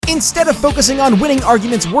Instead of focusing on winning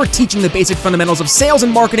arguments, we're teaching the basic fundamentals of sales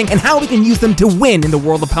and marketing and how we can use them to win in the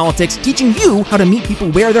world of politics, teaching you how to meet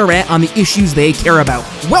people where they're at on the issues they care about.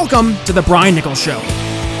 Welcome to The Brian Nichols Show.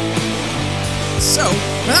 So,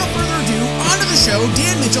 without further ado, on to the show,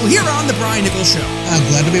 Dan Mitchell here on The Brian Nichols Show. I'm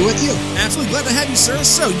glad to be with you. Absolutely glad to have you, sir.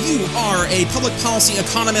 So, you are a public policy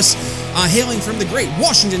economist hailing from the great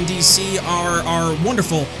Washington, D.C., our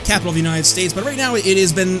wonderful capital of the United States. But right now, it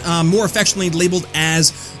has been more affectionately labeled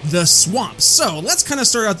as the swamp. So, let's kind of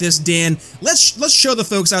start out this, Dan. Let's show the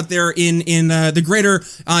folks out there in the greater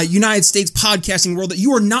United States podcasting world that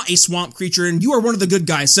you are not a swamp creature and you are one of the good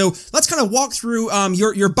guys. So, let's kind of walk through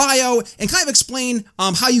your bio and kind of explain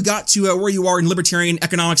how you got to where you are in libertarian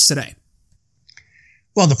economics today.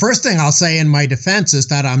 Well, the first thing I'll say in my defense is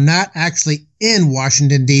that I'm not actually in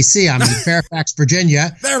Washington, D.C. I'm in Fairfax,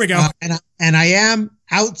 Virginia. There we go. And I am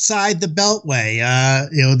outside the Beltway,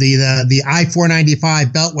 the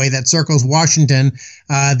I-495 Beltway that circles Washington.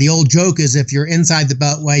 The old joke is if you're inside the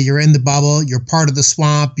Beltway, you're in the bubble, you're part of the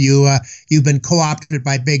swamp, you've been co-opted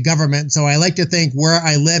by big government. So I like to think where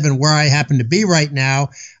I live and where I happen to be right now,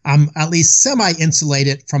 I'm at least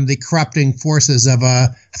semi-insulated from the corrupting forces of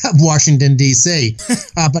Washington, D.C.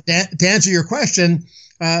 But to answer your question,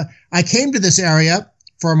 I came to this area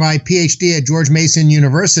for my PhD at George Mason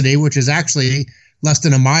University, which is actually less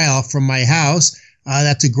than a mile from my house.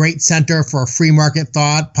 That's a great center for free market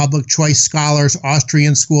thought, public choice scholars,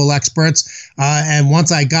 Austrian school experts. And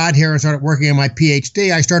once I got here and started working on my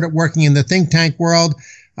PhD, I started working in the think tank world.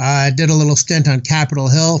 Did a little stint on Capitol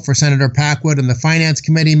Hill for Senator Packwood and the Finance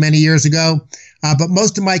Committee many years ago. But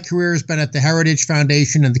most of my career has been at the Heritage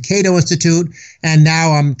Foundation and the Cato Institute. And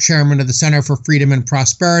now I'm chairman of the Center for Freedom and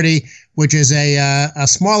Prosperity, which is a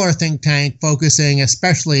smaller think tank focusing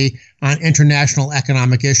especially on international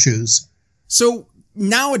economic issues. So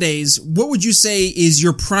nowadays, what would you say is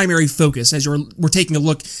your primary focus as we're taking a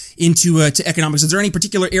look into to economics? Is there any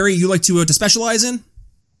particular area you like to specialize in?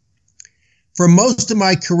 For most of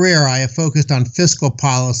my career, I have focused on fiscal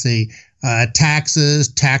policy, taxes,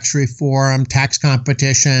 tax reform, tax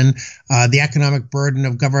competition, the economic burden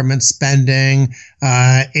of government spending,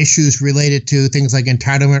 issues related to things like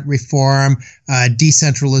entitlement reform,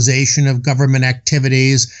 decentralization of government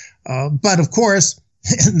activities. But of course,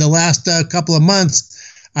 in the last couple of months,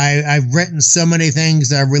 I've written so many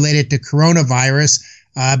things related to coronavirus.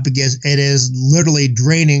 Because it is literally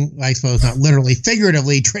draining, I suppose not literally,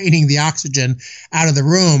 figuratively draining the oxygen out of the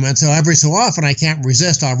room. And so every so often I can't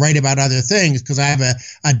resist. I'll write about other things because I have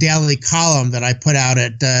a daily column that I put out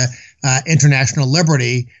at International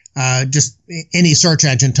Liberty. Just any search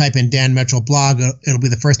engine, type in Dan Mitchell blog, it'll be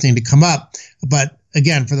the first thing to come up. But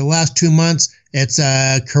again, for the last 2 months, it's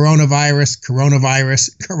coronavirus.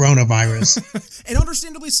 And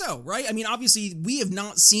understandably so, right? I mean, obviously, we have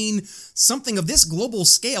not seen something of this global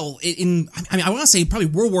scale I want to say probably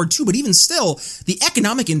World War II, but even still, the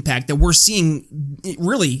economic impact that we're seeing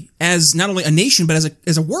really as not only a nation, but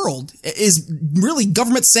as a world is really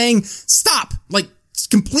government saying, stop, like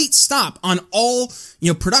complete stop on all,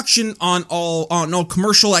 production, on all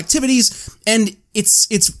commercial activities. And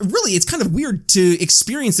it's kind of weird to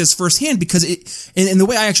experience this firsthand because and the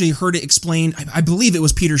way I actually heard it explained, I believe it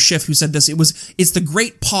was Peter Schiff who said this, it's the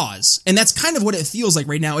great pause. And that's kind of what it feels like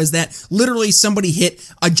right now, is that literally somebody hit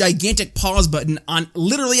a gigantic pause button on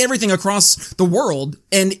literally everything across the world.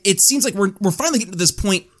 And it seems like we're finally getting to this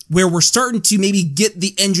point where we're starting to maybe get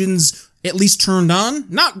the engines at least turned on,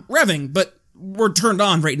 not revving, but we're turned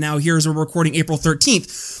on right now here as we're recording April 13th.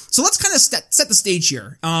 So let's kind of set the stage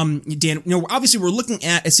here. Dan, obviously we're looking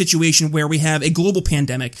at a situation where we have a global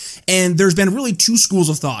pandemic and there's been really two schools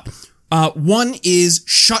of thought. One is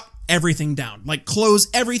shut everything down, like close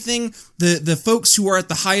everything. The folks who are at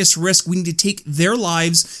the highest risk, we need to take their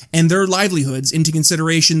lives and their livelihoods into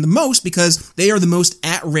consideration the most because they are the most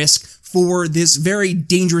at risk for this very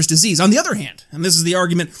dangerous disease. On the other hand, and this is the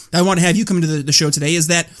argument that I want to have you come to the show today, is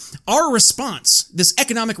that our response, this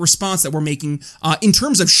economic response that we're making in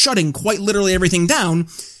terms of shutting quite literally everything down,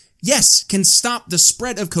 yes, can stop the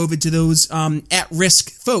spread of COVID to those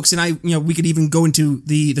at-risk folks. And we could even go into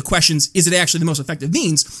the questions, is it actually the most effective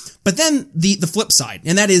means? But then the flip side,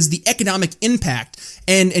 and that is the economic impact.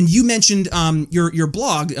 And you mentioned your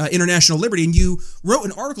blog, International Liberty, and you wrote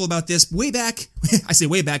an article about this way back. I say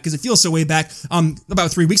way back because it feels so way back,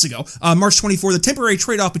 about 3 weeks ago, March 24, the temporary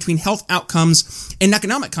trade-off between health outcomes and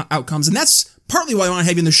economic outcomes. And that's partly why I want to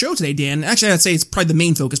have you on the show today, Dan. Actually, I'd say it's probably the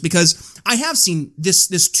main focus because I have seen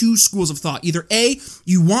this two schools of thought. Either A,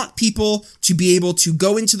 you want people to be able to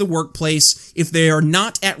go into the workplace if they are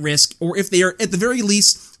not at risk, or if they are at the very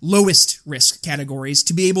least lowest risk categories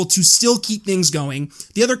to be able to still keep things going.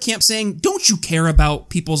 The other camp saying, don't you care about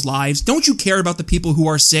people's lives? Don't you care about the people who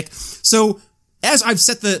are sick? So as I've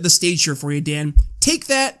set the stage here for you, Dan, take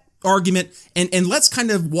that argument and let's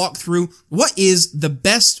kind of walk through what is the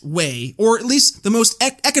best way, or at least the most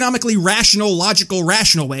economically rational, logical,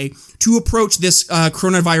 rational way to approach this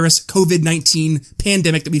coronavirus COVID-19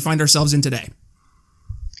 pandemic that we find ourselves in today.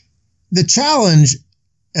 The challenge,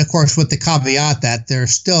 of course, with the caveat that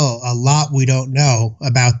there's still a lot we don't know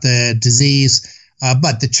about the disease,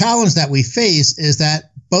 but the challenge that we face is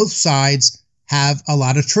that both sides have a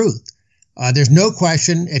lot of truth. There's no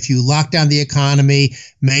question if you lock down the economy,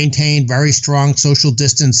 maintain very strong social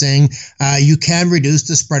distancing, you can reduce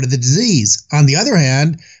the spread of the disease. On the other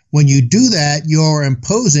hand, when you do that, you're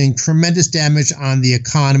imposing tremendous damage on the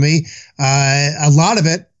economy. A lot of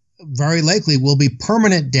it very likely will be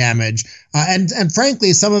permanent damage. And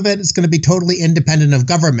frankly, some of it is going to be totally independent of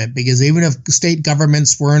government, because even if state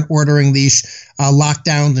governments weren't ordering these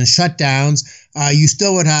lockdowns and shutdowns, you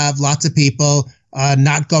still would have lots of people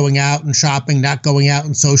not going out and shopping, not going out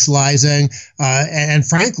and socializing. And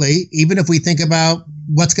frankly, even if we think about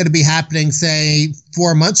what's going to be happening, say,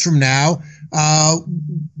 4 months from now,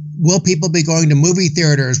 will people be going to movie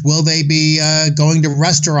theaters? Will they be going to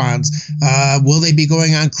restaurants? Will they be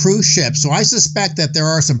going on cruise ships? So I suspect that there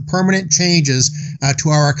are some permanent changes to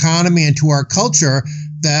our economy and to our culture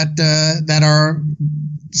that are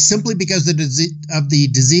simply because of the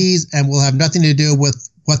disease and will have nothing to do with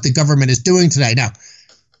what the government is doing today. Now,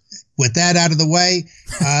 with that out of the way,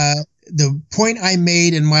 the point I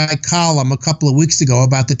made in my column a couple of weeks ago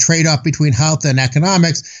about the trade-off between health and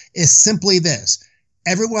economics is simply this.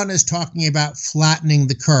 Everyone is talking about flattening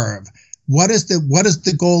the curve. What is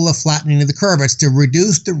the goal of flattening the curve? It's to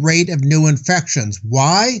reduce the rate of new infections.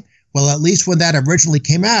 Why? Well, at least when that originally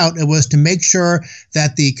came out, it was to make sure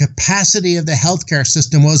that the capacity of the healthcare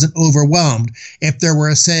system wasn't overwhelmed. If there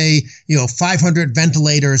were, say, 500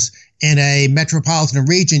 ventilators in a metropolitan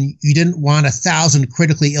region, you didn't want 1,000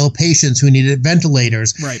 critically ill patients who needed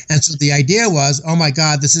ventilators. Right. And so the idea was, oh my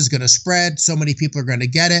God, this is going to spread. So many people are going to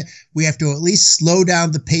get it. We have to at least slow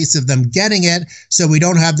down the pace of them getting it, so we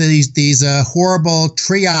don't have these horrible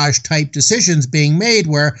triage type decisions being made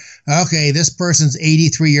where, okay, this person's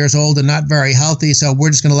 83 years old and not very healthy, so we're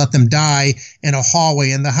just going to let them die in a hallway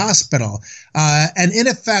in the hospital. And in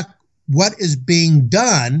effect, what is being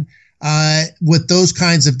done with those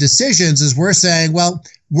kinds of decisions is we're saying, well,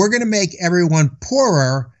 we're going to make everyone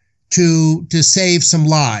poorer to save some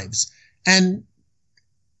lives. And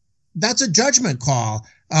that's a judgment call.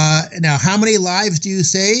 Now, how many lives do you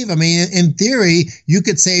save? I mean, in theory, you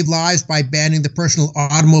could save lives by banning the personal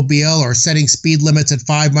automobile or setting speed limits at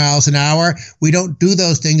 5 miles an hour. We don't do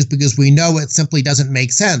those things because we know it simply doesn't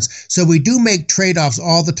make sense. So we do make trade-offs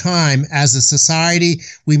all the time as a society.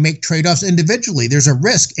 We make trade-offs individually. There's a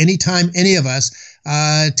risk anytime any of us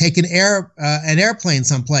take an airplane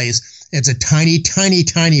someplace. It's a tiny, tiny,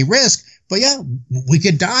 tiny risk. But yeah, we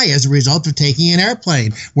could die as a result of taking an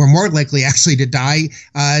airplane. We're more likely actually to die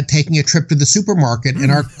taking a trip to the supermarket in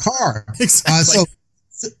our car. Exactly.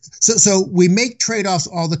 So we make trade-offs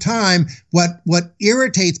all the time. What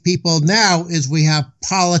irritates people now is we have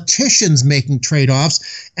politicians making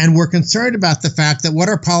trade-offs, and we're concerned about the fact that what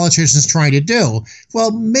are politicians trying to do?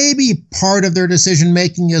 Well, maybe part of their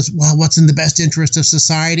decision-making is, well, what's in the best interest of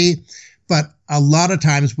society? But a lot of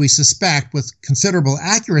times we suspect with considerable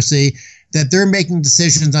accuracy that they're making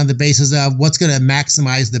decisions on the basis of what's going to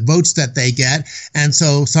maximize the votes that they get. And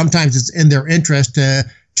so sometimes it's in their interest to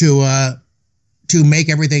make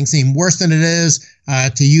everything seem worse than it is,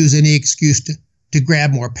 to use any excuse to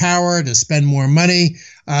grab more power, to spend more money.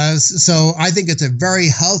 So I think it's a very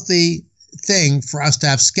healthy thing for us to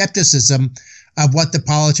have skepticism of what the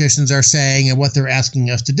politicians are saying and what they're asking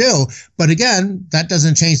us to do. But again, that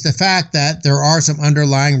doesn't change the fact that there are some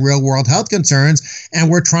underlying real world health concerns, and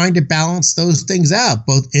we're trying to balance those things out,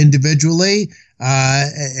 both individually,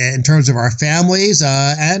 in terms of our families,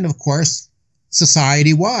 and of course,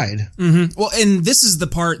 society-wide. Mm-hmm. Well, and this is the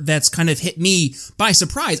part that's kind of hit me by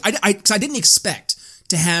surprise. 'Cause I didn't expect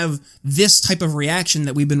to have this type of reaction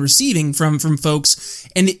that we've been receiving from folks,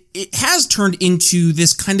 and it has turned into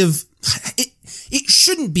this kind of... It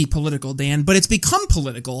shouldn't be political, Dan, but it's become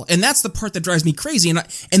political, and that's the part that drives me crazy. And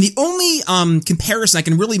the only comparison I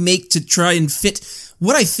can really make to try and fit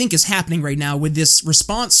what I think is happening right now with this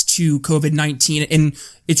response to COVID-19, and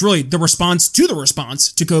it's really the response to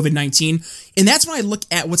COVID-19, and that's when I look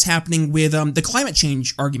at what's happening with the climate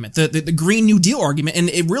change argument, the Green New Deal argument, and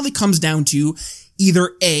it really comes down to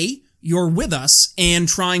either A, you're with us and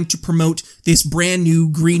trying to promote this brand new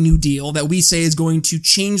Green New Deal that we say is going to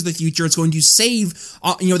change the future. It's going to save,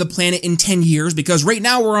 the planet in 10 years, because right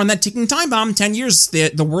now we're on that ticking time bomb. 10 years,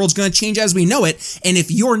 the world's going to change as we know it. And if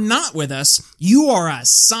you're not with us, you are a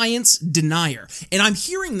science denier. And I'm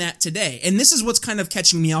hearing that today. And this is what's kind of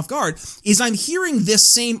catching me off guard, is I'm hearing this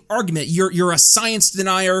same argument. You're a science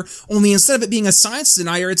denier, only instead of it being a science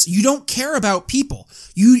denier, it's you don't care about people.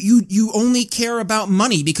 You only care about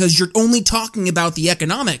money because you're only talking about the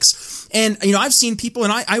economics. And, I've seen people,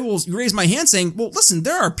 and I will raise my hand saying, well, listen,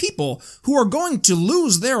 there are people who are going to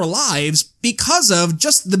lose their lives because of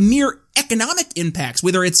just the mere economic impacts,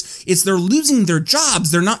 whether it's they're losing their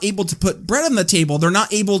jobs, they're not able to put bread on the table, they're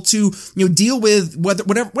not able to, deal with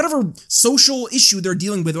whatever social issue they're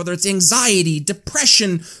dealing with, whether it's anxiety,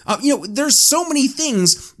 depression, there's so many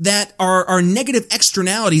things that are negative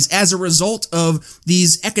externalities as a result of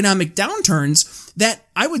these economic downturns that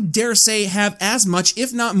I would dare say have as much,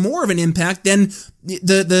 if not more of an impact than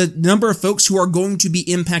the number of folks who are going to be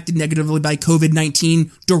impacted negatively by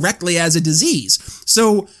COVID-19 directly as a disease.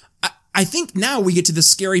 So I think now we get to the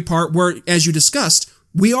scary part where, as you discussed,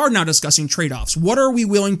 we are now discussing trade-offs. What are we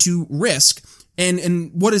willing to risk?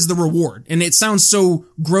 And what is the reward? And it sounds so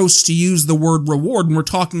gross to use the word reward when we're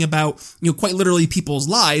talking about, quite literally people's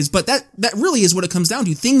lives, but that really is what it comes down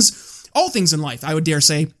to. All things in life, I would dare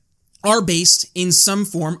say, are based in some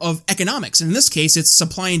form of economics. And in this case, it's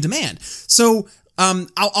supply and demand. So,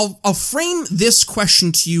 I'll frame this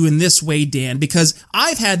question to you in this way, Dan, because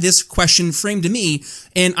I've had this question framed to me,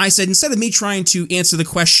 and I said, instead of me trying to answer the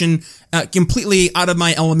question completely out of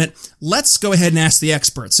my element, let's go ahead and ask the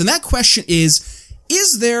experts. And that question is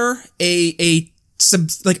there a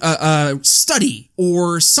study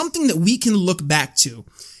or something that we can look back to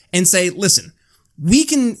and say, listen, we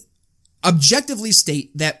can objectively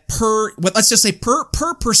state that per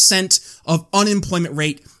percent of unemployment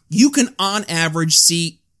rate, you can on average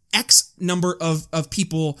see X number of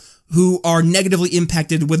people who are negatively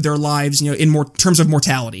impacted with their lives, in more terms of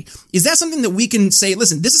mortality. Is that something that we can say,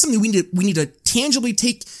 listen, this is something we need to tangibly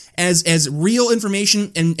take as real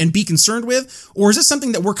information and be concerned with? Or is this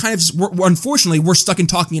something that unfortunately, we're stuck in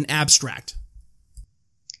talking in abstract?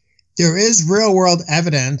 There is real world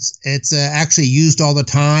evidence. It's actually used all the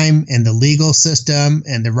time in the legal system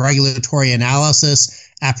and the regulatory analysis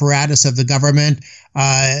apparatus of the government,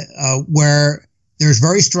 where there's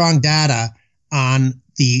very strong data on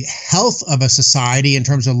the health of a society in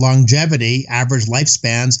terms of longevity, average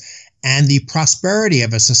lifespans, and the prosperity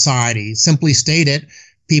of a society. Simply stated,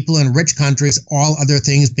 people in rich countries, all other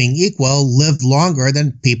things being equal, live longer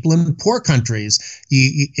than people in poor countries.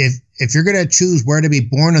 If you're going to choose where to be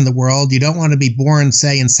born in the world, you don't want to be born,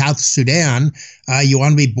 say, in South Sudan. You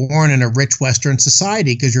want to be born in a rich Western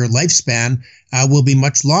society because your lifespan will be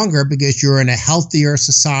much longer because you're in a healthier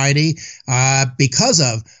society because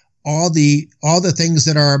of all the things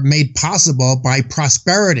that are made possible by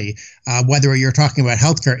prosperity, whether you're talking about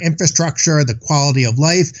healthcare infrastructure, the quality of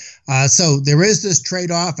life. So there is this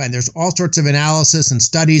trade-off, and there's all sorts of analysis and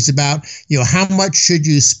studies about, how much should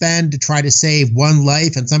you spend to try to save one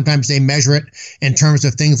life? And sometimes they measure it in terms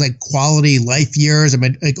of things like quality life years. I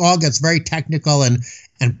mean, it all gets very technical and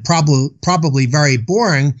probably very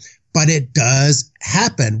boring, but it does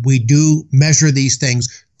happen. We do measure these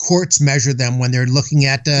things. Courts measure them when they're looking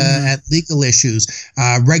at legal issues.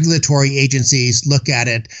 Regulatory agencies look at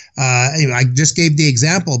it. I just gave the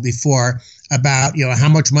example before about, how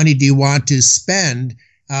much money do you want to spend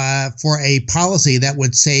for a policy that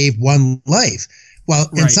would save one life? Well,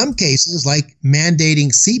 in some cases, like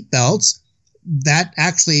mandating seatbelts, that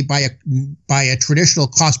actually by a traditional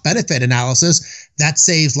cost-benefit analysis, that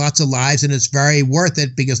saves lots of lives, and it's very worth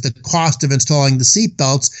it because the cost of installing the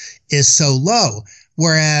seatbelts is so low.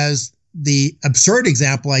 Whereas the absurd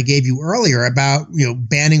example I gave you earlier about,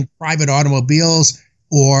 banning private automobiles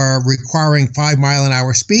or requiring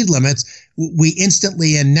 5-mile-an-hour speed limits, we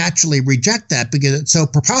instantly and naturally reject that because it's so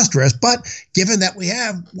preposterous. But given that we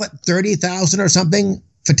have 30,000 or something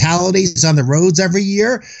fatalities on the roads every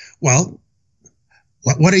year, well,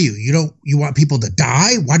 what are you? You want people to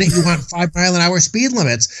die? Why don't you want 5-mile-an-hour speed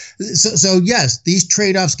limits? So yes, these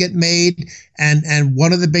trade-offs get made, and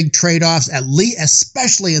one of the big trade-offs, at least,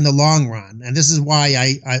 especially in the long run, and this is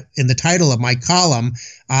why I in the title of my column,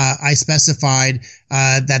 I specified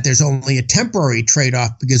that there's only a temporary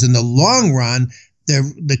trade-off, because in the long run,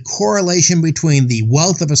 the correlation between the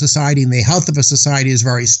wealth of a society and the health of a society is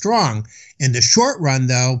very strong. In the short run,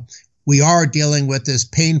 though, we are dealing with this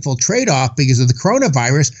painful trade-off because of the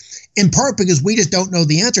coronavirus, in part because we just don't know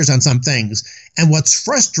the answers on some things. And what's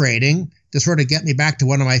frustrating, to sort of get me back to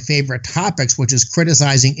one of my favorite topics, which is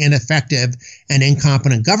criticizing ineffective and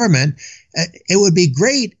incompetent government. It would be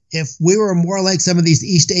great if we were more like some of these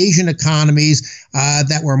East Asian economies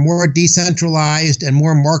that were more decentralized and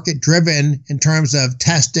more market driven in terms of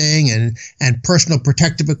testing and personal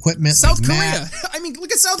protective equipment. South Korea. I mean,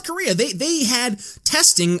 look at South Korea. They had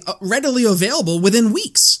testing readily available within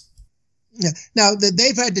weeks. Yeah. Now,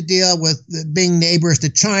 they've had to deal with being neighbors to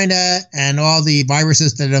China and all the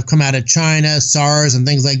viruses that have come out of China, SARS and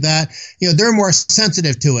things like that. They're more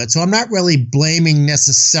sensitive to it. So I'm not really blaming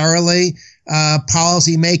necessarily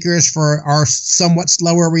policymakers for our somewhat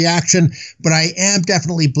slower reaction, but I am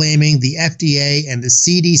definitely blaming the FDA and the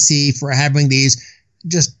CDC for having these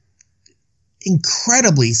just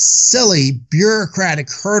incredibly silly bureaucratic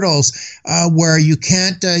hurdles where you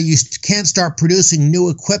can't start producing new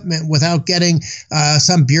equipment without getting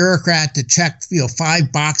some bureaucrat to check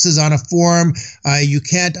 5 boxes on a form. You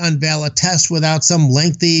can't unveil a test without some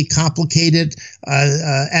lengthy, complicated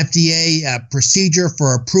FDA procedure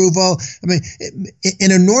for approval. I mean,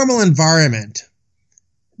 in a normal environment,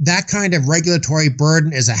 that kind of regulatory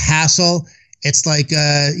burden is a hassle. It's like,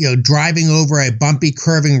 driving over a bumpy,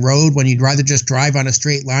 curving road when you'd rather just drive on a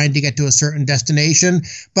straight line to get to a certain destination.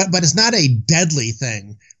 But it's not a deadly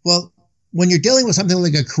thing. Well, when you're dealing with something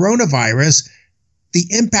like a coronavirus, the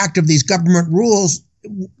impact of these government rules,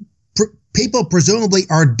 people presumably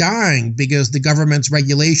are dying because the government's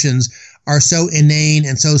regulations are so inane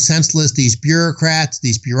and so senseless. These bureaucrats,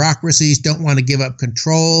 these bureaucracies don't want to give up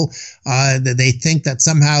control. They think that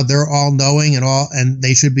somehow they're all knowing and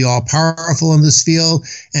they should be all powerful in this field.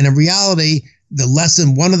 And in reality,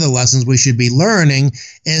 one of the lessons we should be learning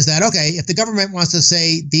is that, okay, if the government wants to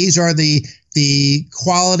say these are the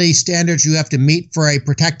quality standards you have to meet for a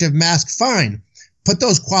protective mask, fine. Put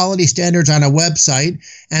those quality standards on a website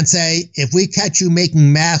and say, if we catch you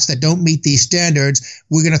making masks that don't meet these standards,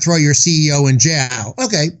 we're going to throw your CEO in jail.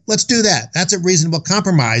 Okay, let's do that. That's a reasonable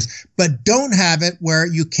compromise. But don't have it where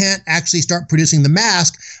you can't actually start producing the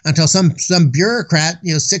mask until some bureaucrat,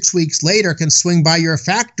 6 weeks later can swing by your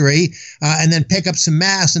factory and then pick up some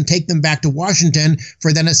masks and take them back to Washington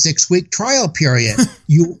for then a 6-week trial period.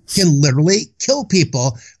 You can literally kill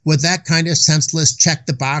people with that kind of senseless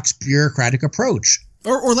check-the-box bureaucratic approach.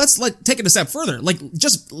 Or let's take it a step further.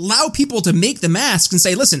 Just allow people to make the masks and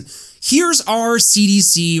say, listen, here's our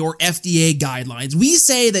CDC or FDA guidelines. We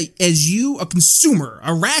say that as you, a consumer,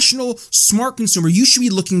 a rational, smart consumer, you should be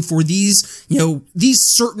looking for these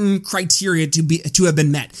certain criteria to have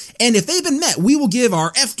been met. And if they've been met, we will give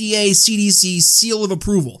our FDA, CDC seal of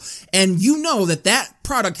approval. And you know that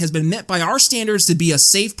product has been met by our standards to be a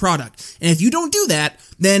safe product. And if you don't do that,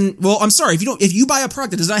 then, well, I'm sorry, if you buy a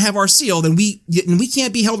product that does not have our seal, then we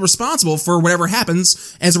can't be held responsible for whatever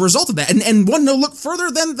happens as a result of that. And one no look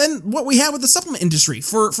further than what we have with the supplement industry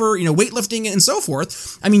for weightlifting and so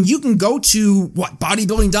forth. I mean, you can go to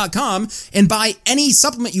bodybuilding.com and buy any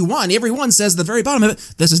supplement you want. Everyone says at the very bottom of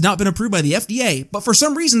it, this has not been approved by the FDA. But for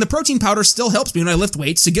some reason, the protein powder still helps me when I lift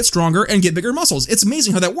weights to get stronger and get bigger muscles. It's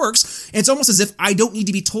amazing how that works. And it's almost as if I don't need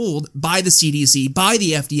to be told by the CDC, by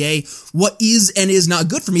the FDA, what is and is not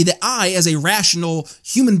good for me, that I, as a rational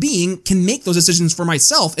human being, can make those decisions for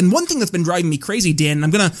myself. And one thing that's been driving me crazy, Dan, and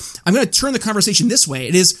I'm gonna turn the conversation this way.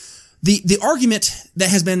 It is the argument that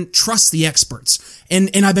has been trust the experts. And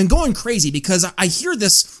I've been going crazy because I hear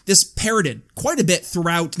this parroted quite a bit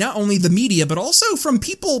throughout not only the media, but also from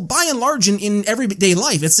people by and large in everyday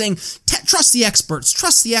life. It's saying, trust the experts,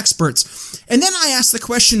 trust the experts. And then I ask the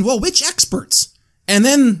question, well, which experts? And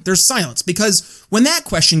then there's silence, because when that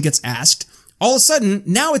question gets asked, all of a sudden,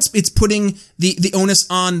 now it's putting the onus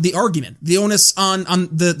on the argument, the onus on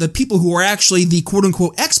the people who are actually the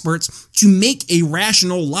quote-unquote experts to make a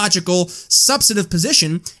rational, logical, substantive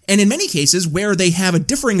position, and in many cases where they have a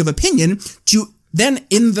differing of opinion, to then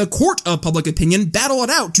in the court of public opinion, battle it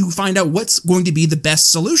out to find out what's going to be the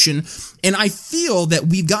best solution. And I feel that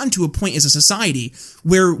we've gotten to a point as a society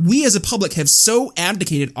where we as a public have so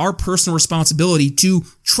abdicated our personal responsibility to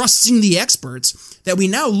trusting the experts that we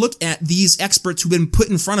now look at these experts who've been put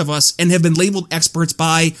in front of us and have been labeled experts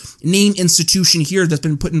by name institution here that's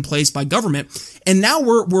been put in place by government. And now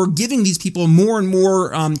we're giving these people more and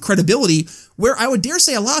more credibility, where I would dare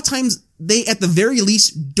say a lot of times they, at the very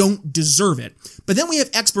least, don't deserve it. But then we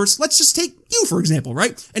have experts. Let's just take you, for example,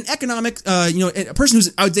 right? An economic, a person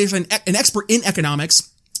who's, I would say, an expert in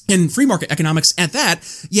economics and free market economics at that,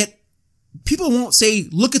 yet people won't say,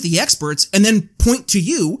 look at the experts, and then point to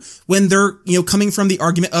you when they're, coming from the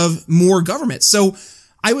argument of more government. So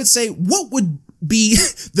I would say, what would be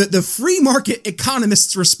the free market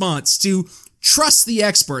economist's response to trust the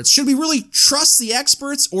experts? Should we really trust the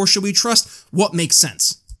experts, or should we trust what makes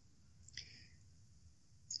sense?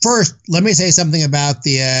 First, let me say something about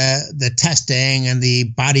the testing and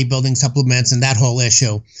the bodybuilding supplements and that whole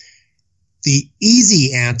issue. The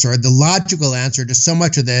easy answer, the logical answer to so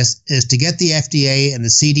much of this is to get the FDA and the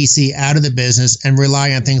CDC out of the business and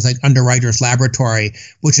rely on things like Underwriters Laboratory,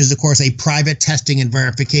 which is, of course, a private testing and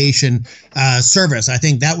verification service. I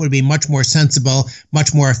think that would be much more sensible,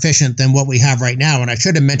 much more efficient than what we have right now. And I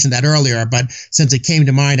should have mentioned that earlier, but since it came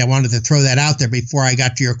to mind, I wanted to throw that out there before I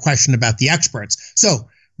got to your question about the experts. So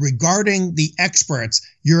regarding the experts,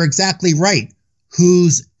 you're exactly right.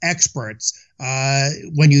 Who's experts?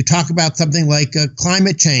 When you talk about something like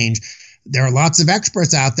climate change, there are lots of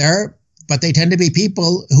experts out there, but they tend to be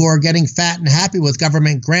people who are getting fat and happy with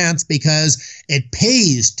government grants because it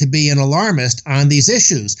pays to be an alarmist on these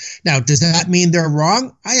issues. Now, does that mean they're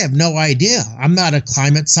wrong? I have no idea. I'm not a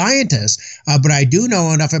climate scientist, but I do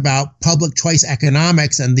know enough about public choice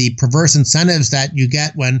economics and the perverse incentives that you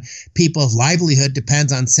get when people's livelihood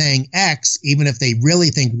depends on saying X, even if they really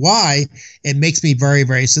think Y. It makes me very,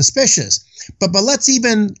 very suspicious. But let's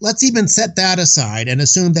even set that aside and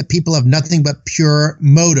assume that people have nothing but pure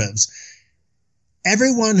motives.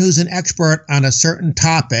 Everyone who's an expert on a certain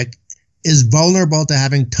topic is vulnerable to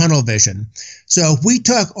having tunnel vision. So if we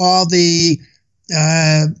took all the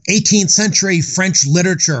 18th century French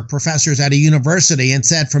literature professors at a university and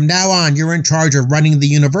said, from now on, you're in charge of running the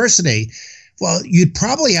university, well, you'd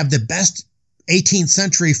probably have the best 18th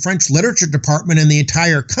century French literature department in the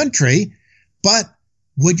entire country, but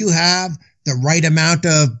would you have the right amount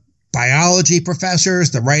of biology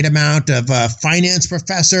professors, the right amount of finance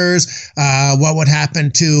professors? What would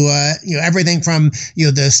happen to everything from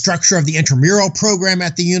the structure of the intramural program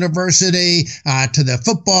at the university to the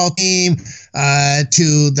football team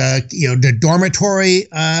to the dormitory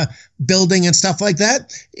building and stuff like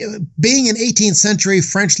that? Being an 18th century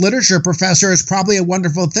French literature professor is probably a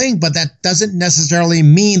wonderful thing, but that doesn't necessarily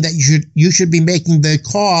mean that you should be making the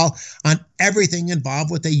call on everything involved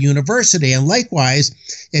with a university. And likewise,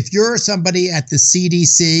 if you're somebody at the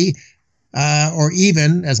CDC, or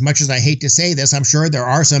even, as much as I hate to say this, I'm sure there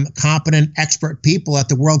are some competent expert people at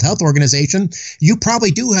the World Health Organization, you probably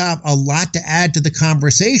do have a lot to add to the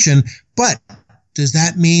conversation. But does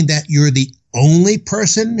that mean that you're the only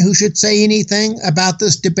person who should say anything about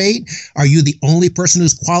this debate? Are you the only person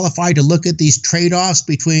who's qualified to look at these trade-offs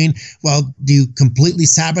between, well, do you completely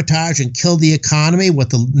sabotage and kill the economy with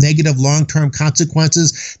the negative long-term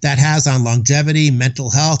consequences that has on longevity, mental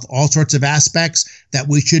health, all sorts of aspects that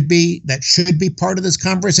should be part of this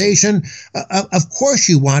conversation? Of course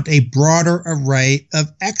you want a broader array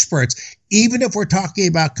of experts, even if we're talking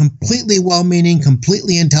about completely well-meaning,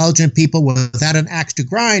 completely intelligent people without an axe to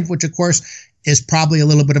grind, which, of course, is probably a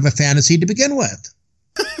little bit of a fantasy to begin with.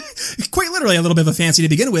 Quite literally a little bit of a fantasy to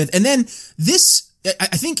begin with. And then this,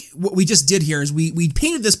 I think what we just did here is we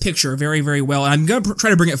painted this picture very, very well. And I'm going to try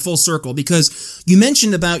to bring it full circle because you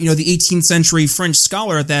mentioned about, the 18th century French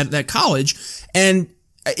scholar at that college. And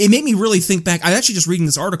it made me really think back. I was actually just reading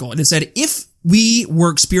this article, and it said, if we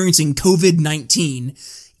were experiencing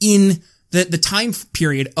COVID-19 in the time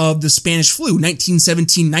period of the Spanish flu,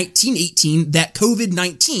 1917, 1918, that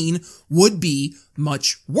COVID-19 would be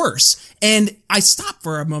much worse. And I stopped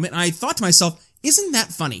for a moment and I thought to myself, isn't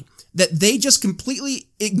that funny that they just completely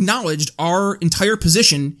acknowledged our entire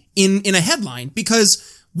position in a headline?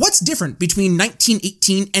 Because what's different between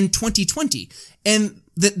 1918 and 2020? And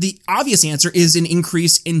the obvious answer is an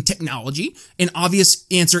increase in technology. An obvious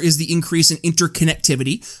answer is the increase in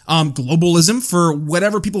interconnectivity. Globalism, for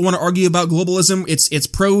whatever people want to argue about globalism, it's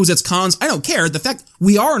pros, it's cons. I don't care. The fact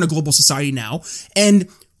we are in a global society now, and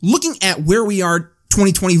looking at where we are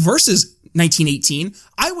 2020 versus 1918,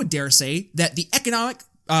 I would dare say that the economic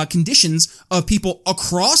conditions of people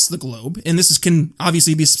across the globe, and this can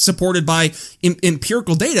obviously be supported by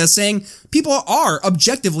empirical data, saying people are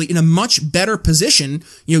objectively in a much better position,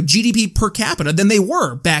 GDP per capita, than they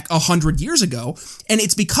were back 100 years ago. And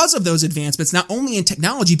it's because of those advancements, not only in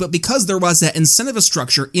technology, but because there was that incentive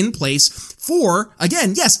structure in place for,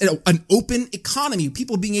 again, yes, an open economy,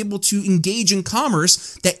 people being able to engage in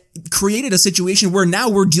commerce that created a situation where now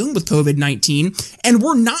we're dealing with COVID-19 and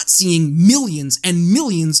we're not seeing millions and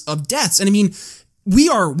millions of deaths. And I mean, we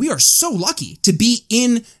are so lucky to be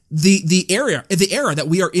in the era that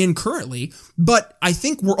we are in currently. But I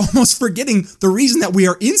think we're almost forgetting the reason that we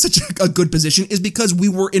are in such a good position is because we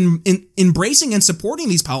were embracing and supporting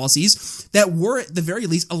these policies that were at the very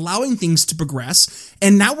least allowing things to progress.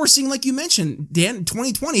 And now we're seeing, like you mentioned, Dan,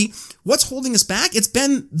 2020, what's holding us back? It's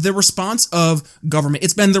been the response of government.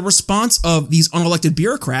 It's been the response of these unelected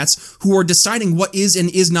bureaucrats who are deciding what is and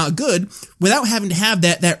is not good without having to have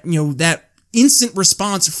that instant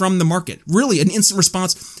response from the market, really an instant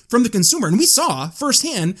response from the consumer. And we saw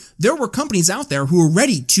firsthand, there were companies out there who were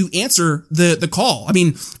ready to answer the call. I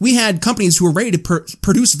mean, we had companies who were ready to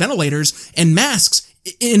produce ventilators and masks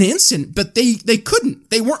in an instant, but they couldn't.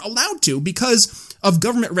 They weren't allowed to because of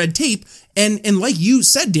government red tape. And like you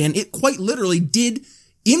said, Dan, it quite literally did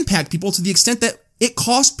impact people to the extent that it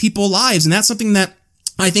cost people lives. And that's something that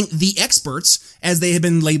I think the experts, as they have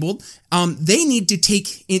been labeled, they need to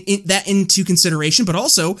take that into consideration. But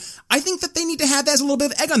also, I think that they need to have that as a little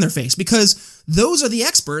bit of egg on their face, because those are the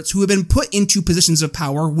experts who have been put into positions of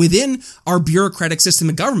power within our bureaucratic system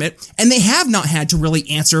of government, and they have not had to really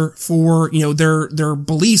answer for their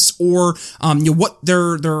beliefs or what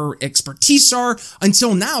their expertise are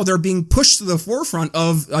until now. They're being pushed to the forefront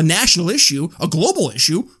of a national issue, a global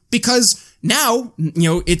issue, because now,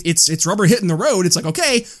 it's rubber hitting the road. It's like,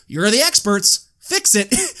 okay, you're the experts, fix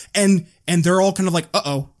it. And they're all kind of like,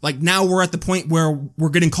 like now we're at the point where we're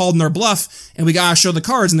getting called in their bluff and we gotta show the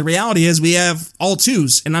cards. And the reality is we have all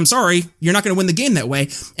twos, and I'm sorry, you're not going to win the game that way.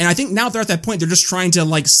 And I think now they're at that point, they're just trying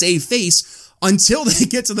to save face until they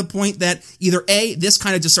get to the point that either A, this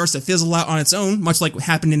kind of just starts to fizzle out on its own, much like what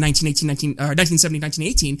happened in 1970,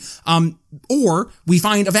 1918, or we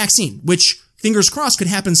find a vaccine, which fingers crossed could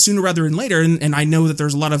happen sooner rather than later. And I know that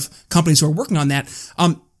there's a lot of companies who are working on that.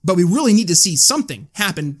 But we really need to see something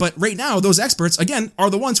happen. But right now, those experts, again, are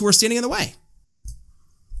the ones who are standing in the way.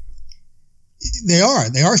 They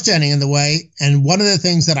are standing in the way. And one of the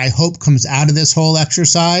things that I hope comes out of this whole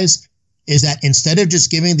exercise is that instead of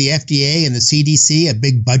just giving the FDA and the CDC a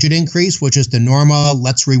big budget increase, which is the normal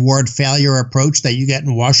let's reward failure approach that you get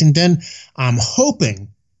in Washington, I'm hoping,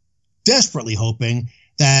 desperately hoping,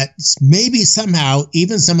 that maybe somehow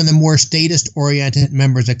even some of the more statist-oriented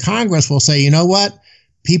members of Congress will say, you know what?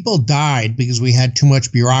 People died because we had too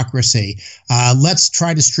much bureaucracy. Let's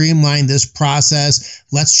try to streamline this process.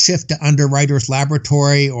 Let's shift to underwriter's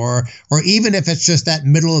laboratory, or even if it's just that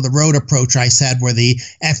middle of the road approach I said, where the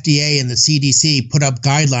FDA and the CDC put up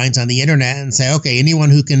guidelines on the internet and say, okay,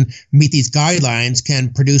 anyone who can meet these guidelines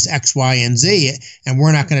can produce X, Y, and Z, and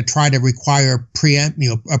we're not going to try to require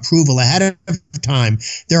approval ahead of time.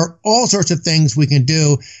 There are all sorts of things we can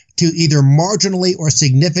do to either marginally or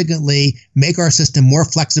significantly make our system more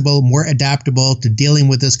flexible, more adaptable to dealing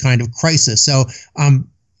with this kind of crisis. So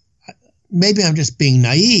maybe I'm just being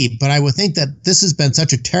naive, but I would think that this has been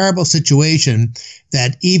such a terrible situation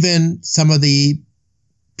that even some of the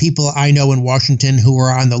people I know in Washington who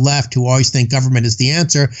are on the left, who always think government is the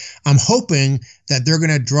answer, I'm hoping that they're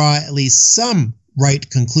going to draw at least some right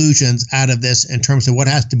conclusions out of this in terms of what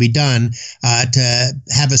has to be done to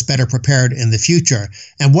have us better prepared in the future.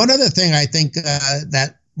 And one other thing I think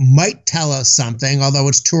that might tell us something, although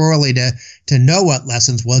it's too early to know what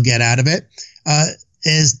lessons we'll get out of it,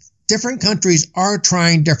 is different countries are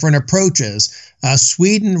trying different approaches.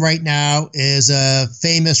 Sweden right now is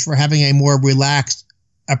famous for having a more relaxed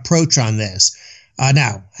approach on this.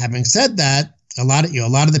 Now, having said that, a lot of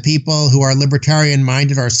the people who are libertarian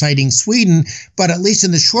minded are citing Sweden, but at least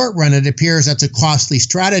in the short run, it appears that's a costly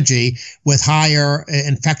strategy with higher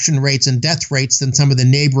infection rates and death rates than some of the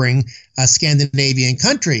neighboring Scandinavian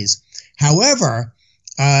countries. However,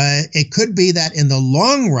 it could be that in the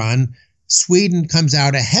long run, Sweden comes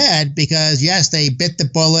out ahead because, yes, they bit the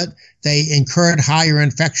bullet. They incurred higher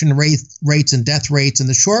infection rates and death rates in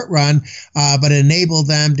the short run, but it enabled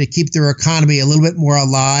them to keep their economy a little bit more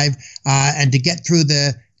alive and to get through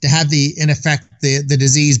to have the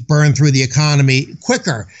disease burn through the economy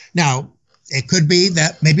quicker. Now, it could be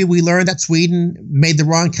that maybe we learned that Sweden made the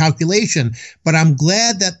wrong calculation, but I'm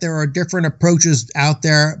glad that there are different approaches out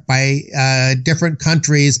there by different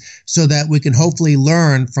countries so that we can hopefully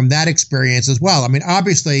learn from that experience as well. I mean,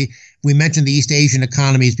 obviously, we mentioned the East Asian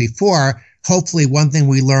economies before. Hopefully, one thing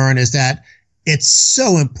we learn is that it's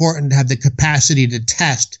so important to have the capacity to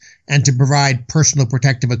test and to provide personal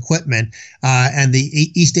protective equipment. And the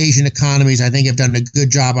East Asian economies, I think, have done a good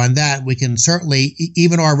job on that. We can certainly,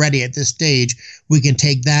 even already at this stage, we can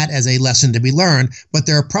take that as a lesson to be learned. But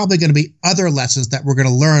there are probably going to be other lessons that we're going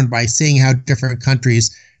to learn by seeing how different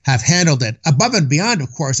countries have handled it. Above and beyond,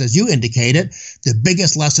 of course, as you indicated, the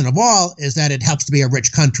biggest lesson of all is that it helps to be a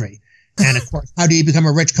rich country. And of course, how do you become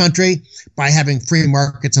a rich country? By having free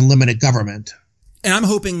markets and limited government. And I'm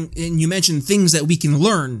hoping, and you mentioned things that we can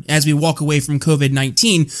learn as we walk away from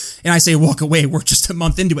COVID-19. And I say walk away, we're just a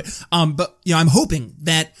month into it. But I'm hoping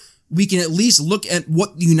that we can at least look at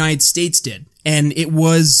what the United States did. And it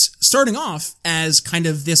was starting off as kind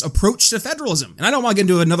of this approach to federalism. And I don't want to get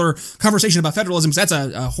into another conversation about federalism because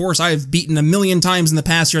that's a horse I've beaten a million times in the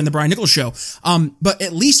past here on the Brian Nichols Show. But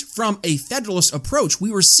at least from a federalist approach,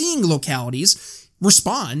 we were seeing localities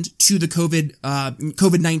respond to the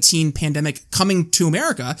COVID-19 pandemic coming to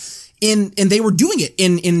America. And they were doing it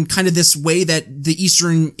in kind of this way that the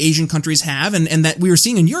Eastern Asian countries have, and that we were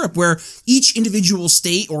seeing in Europe, where each individual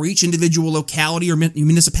state or each individual locality or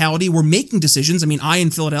municipality were making decisions. I mean, in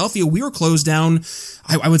Philadelphia, we were closed down,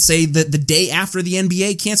 I would say, the day after the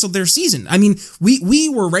NBA canceled their season. I mean, we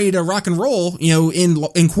were ready to rock and roll,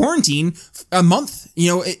 in quarantine a month,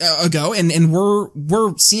 ago, and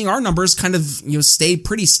we're seeing our numbers kind of, stay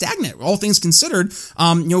pretty stagnant, all things considered.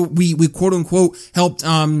 We quote unquote helped,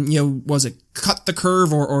 was it cut the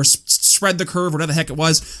curve or spread the curve, whatever the heck it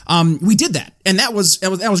was. We did that. And that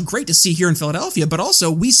was great to see here in Philadelphia, but also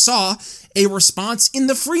we saw a response in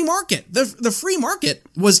the free market. The free market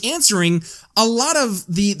was answering a lot of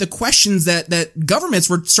the questions that governments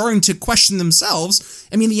were starting to question themselves.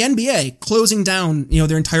 I mean, the NBA closing down,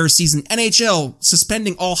 their entire season, NHL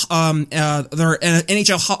suspending all, their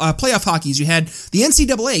NHL playoff hockeys. You had the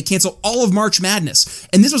NCAA cancel all of March Madness.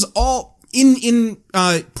 And this was all in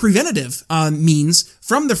preventative means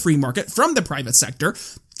from the free market, from the private sector,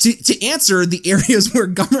 to answer the areas where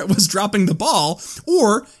government was dropping the ball,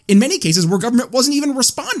 or in many cases where government wasn't even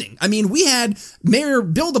responding. I mean, we had Mayor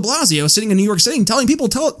Bill de Blasio sitting in New York City telling people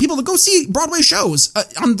to go see Broadway shows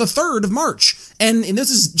on the 3rd of March. And this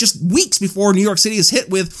is just weeks before New York City is hit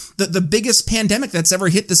with the biggest pandemic that's ever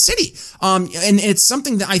hit the city. And it's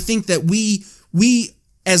something that I think that we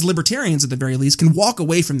as libertarians, at the very least, can walk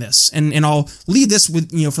away from this. And I'll leave this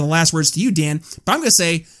with, for the last words to you, Dan, but I'm going to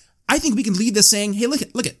say, I think we can leave this saying, hey, look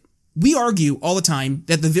at, we argue all the time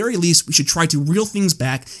that at the very least we should try to reel things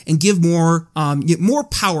back and give more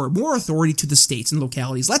power, more authority to the states and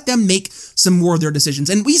localities. Let them make some more of their decisions.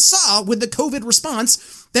 And we saw with the COVID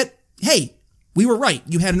response that, hey, we were right.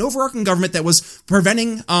 You had an overarching government that was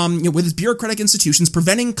preventing, with its bureaucratic institutions,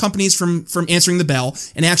 preventing companies from answering the bell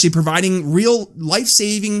and actually providing real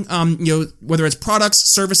life-saving, whether it's products,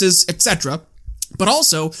 services, etc. But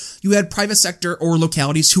also, you had private sector or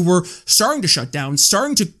localities who were starting to shut down,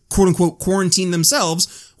 starting to quote-unquote quarantine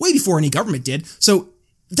themselves way before any government did. So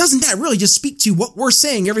doesn't that really just speak to what we're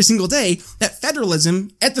saying every single day, that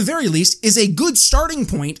federalism, at the very least, is a good starting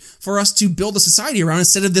point for us to build a society around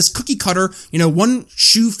instead of this cookie-cutter,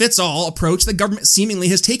 one-shoe-fits-all approach that government seemingly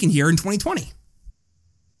has taken here in 2020?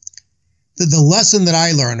 The lesson that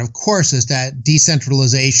I learned, of course, is that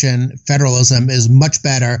decentralization, federalism is much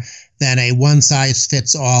better than a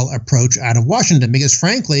one-size-fits-all approach out of Washington. Because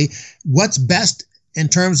frankly, what's best in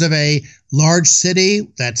terms of a large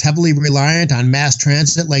city that's heavily reliant on mass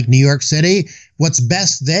transit like New York City, what's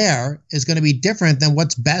best there is going to be different than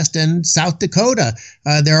what's best in South Dakota.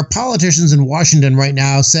 There are politicians in Washington right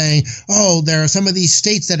now saying, there are some of these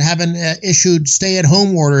states that haven't issued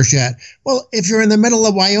stay-at-home orders yet. Well, if you're in the middle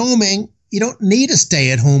of Wyoming, you don't need a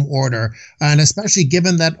stay-at-home order. And especially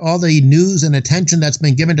given that all the news and attention that's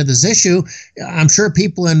been given to this issue, I'm sure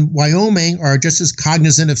people in Wyoming are just as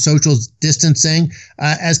cognizant of social distancing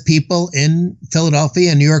as people in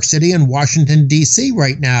Philadelphia and New York City and Washington, D.C.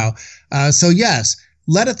 right now. So yes,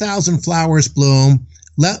 let 1,000 flowers bloom.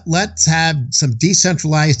 Let's have some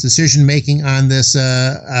decentralized decision-making on this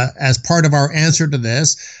as part of our answer to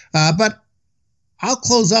this. But I'll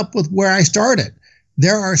close up with where I started.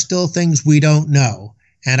 There are still things we don't know.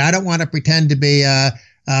 And I don't want to pretend to be,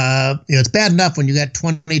 it's bad enough when you get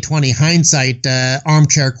 2020 hindsight,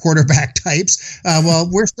 armchair quarterback types. Well,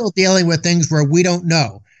 we're still dealing with things where we don't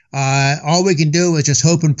know. All we can do is just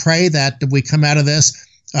hope and pray that we come out of this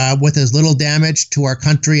with as little damage to our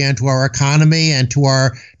country and to our economy and to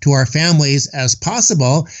our families as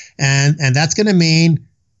possible. And that's going to mean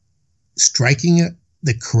striking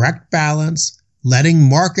the correct balance, letting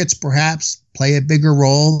markets perhaps play a bigger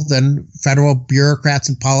role than federal bureaucrats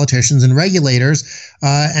and politicians and regulators,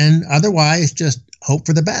 and otherwise just hope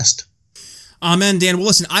for the best. Amen, Dan. Well,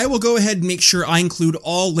 listen, I will go ahead and make sure I include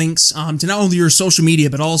all links to not only your social media,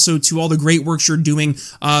 but also to all the great works you're doing,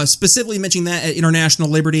 specifically mentioning that at International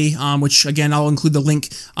Liberty, which, again, I'll include the link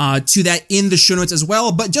to that in the show notes as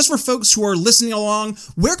well. But just for folks who are listening along,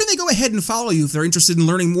 where can they go ahead and follow you if they're interested in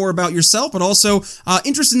learning more about yourself, but also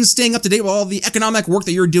interested in staying up to date with all the economic work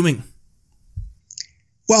that you're doing?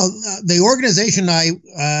 Well, the organization I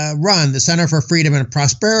run, the Center for Freedom and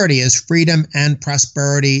Prosperity, is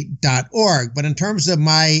freedomandprosperity.org. But in terms of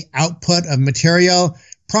my output of material,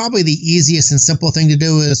 probably the easiest and simple thing to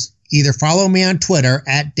do is either follow me on Twitter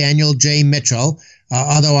at Daniel J. Mitchell,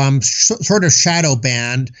 although I'm sort of shadow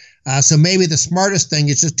banned. So maybe the smartest thing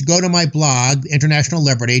is just to go to my blog, International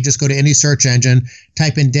Liberty, just go to any search engine,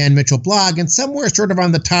 type in Dan Mitchell blog, and somewhere sort of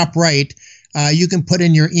on the top right, you can put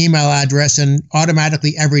in your email address and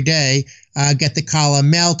automatically every day get the column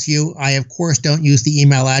mailed to you. I, of course, don't use the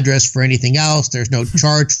email address for anything else. There's no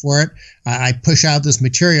charge for it. I push out this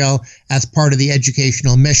material as part of the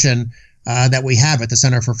educational mission that we have at the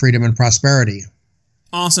Center for Freedom and Prosperity.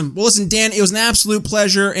 Awesome. Well, listen, Dan, it was an absolute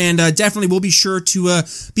pleasure, and definitely we'll be sure to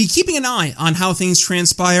be keeping an eye on how things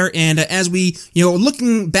transpire. And as we,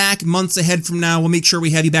 looking back months ahead from now, we'll make sure we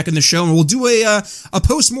have you back in the show, and we'll do a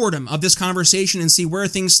post-mortem of this conversation and see where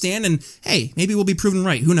things stand. And hey, maybe we'll be proven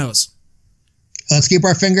right. Who knows? Let's keep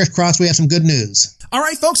our fingers crossed. We have some good news. All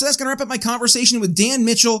right, folks, so that's going to wrap up my conversation with Dan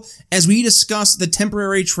Mitchell as we discuss the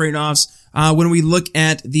temporary trade-offs when we look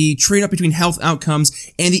at the trade-off between health outcomes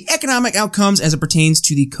and the economic outcomes as it pertains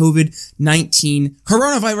to the COVID-19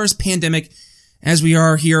 coronavirus pandemic as we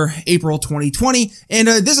are here April 2020. And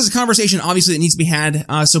this is a conversation, obviously, that needs to be had.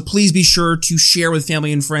 So please be sure to share with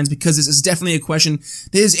family and friends, because this is definitely a question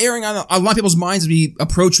that is airing on a lot of people's minds as we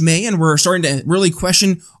approach May, and we're starting to really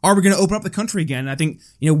question, are we going to open up the country again? And I think,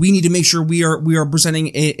 we need to make sure we are presenting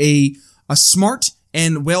a smart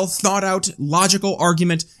and well thought out logical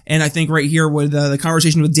argument. And I think right here with the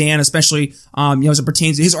conversation with Dan, especially, as it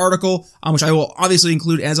pertains to his article, which I will obviously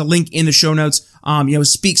include as a link in the show notes,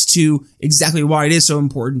 speaks to exactly why it is so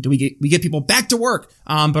important. We get people back to work,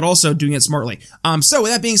 but also doing it smartly. So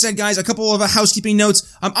with that being said, guys, a couple of housekeeping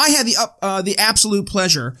notes. I had the absolute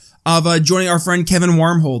pleasure of joining our friend Kevin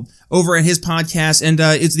Warmhold over at his podcast, and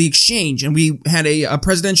it's The Exchange, and we had a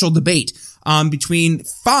presidential debate between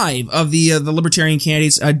 5 of the libertarian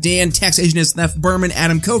candidates, Dan Taxationist, Steph Berman,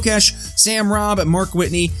 Adam Kokesh, Sam Robb, Mark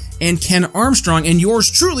Whitney, and Ken Armstrong, and yours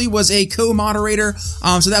truly was a co-moderator.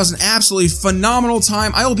 So that was an absolutely phenomenal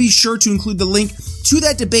time. I will be sure to include the link to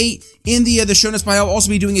that debate in the show notes, but I'll also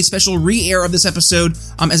be doing a special re-air of this episode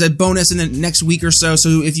as a bonus in the next week or so.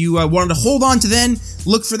 So if you wanted to hold on to then,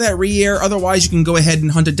 look for that re-air. Otherwise, you can go ahead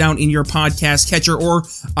and hunt it down in your podcast catcher, or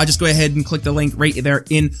just go ahead and click the link right there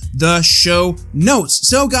in the show notes.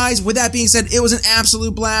 So guys, with that being said, it was an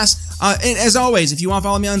absolute blast. And as always, if you want to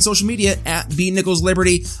follow me on social media at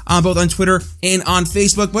 @BNicholsLiberty, both on Twitter and on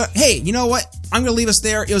Facebook. But hey, you know what? I'm going to leave us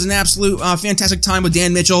there. It was an absolute fantastic time with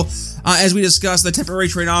Dan Mitchell as we discussed the temporary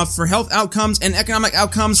trade-off for health outcomes and economic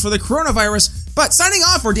outcomes for the coronavirus. But signing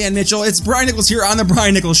off for Dan Mitchell, it's Brian Nichols here on The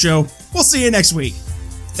Brian Nichols Show. We'll see you next week.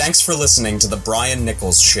 Thanks for listening to The Brian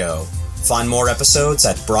Nichols Show. Find more episodes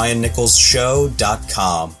at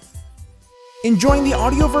briannicholsshow.com. Enjoying the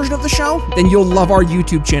audio version of the show? Then you'll love our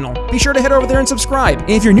YouTube channel. Be sure to head over there and subscribe.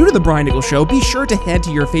 And if you're new to The Brian Nichols Show, be sure to head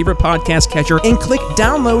to your favorite podcast catcher and click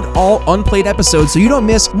download all unplayed episodes so you don't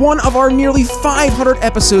miss one of our nearly 500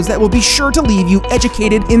 episodes that will be sure to leave you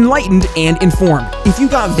educated, enlightened, and informed. If you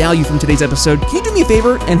got value from today's episode, can you do me a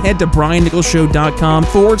favor and head to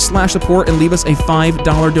briannicholsshow.com/support and leave us a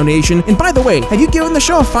 $5 donation? And by the way, have you given the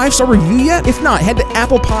show a 5-star review yet? If not, head to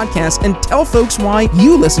Apple Podcasts and tell folks why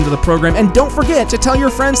you listen to the program, and don't forget to tell your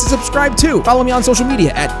friends to subscribe too. Follow me on social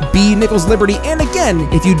media at @BNicholsLiberty. And again,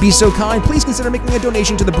 if you'd be so kind, please consider making a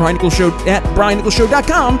donation to The Brian Nichols Show at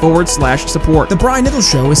briannicholsshow.com/support. The Brian Nichols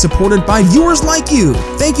Show is supported by viewers like you.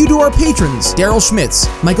 Thank you to our patrons, Daryl Schmitz,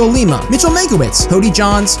 Michael Lima, Mitchell Mankiewicz, Cody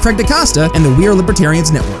Johns, Craig DaCosta, and the We Are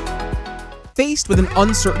Libertarians Network. Faced with an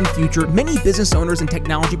uncertain future, many business owners and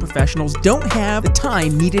technology professionals don't have the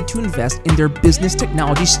time needed to invest in their business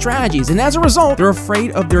technology strategies, and as a result, they're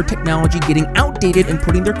afraid of their technology getting outdated and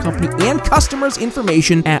putting their company and customers'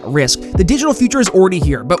 information at risk. The digital future is already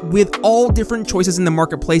here, but with all different choices in the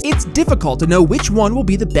marketplace, it's difficult to know which one will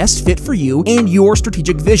be the best fit for you and your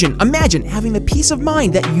strategic vision. Imagine having the peace of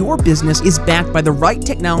mind that your business is backed by the right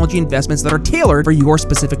technology investments that are tailored for your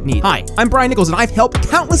specific needs. Hi, I'm Brian Nichols, and I've helped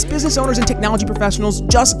countless business owners and technology professionals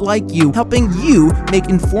just like you, helping you make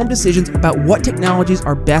informed decisions about what technologies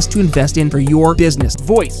are best to invest in for your business.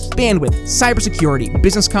 Voice, bandwidth, cybersecurity,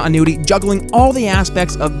 business continuity, juggling all the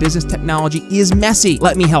aspects of business technology is messy.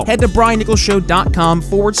 Let me help. Head to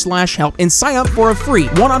briannicholsshow.com/help and sign up for a free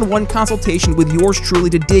one-on-one consultation with yours truly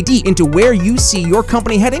to dig deep into where you see your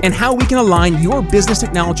company heading and how we can align your business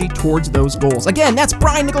technology towards those goals. Again, that's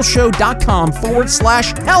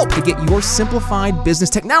briannicholsshow.com/help to get your simplified business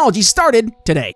technology started today.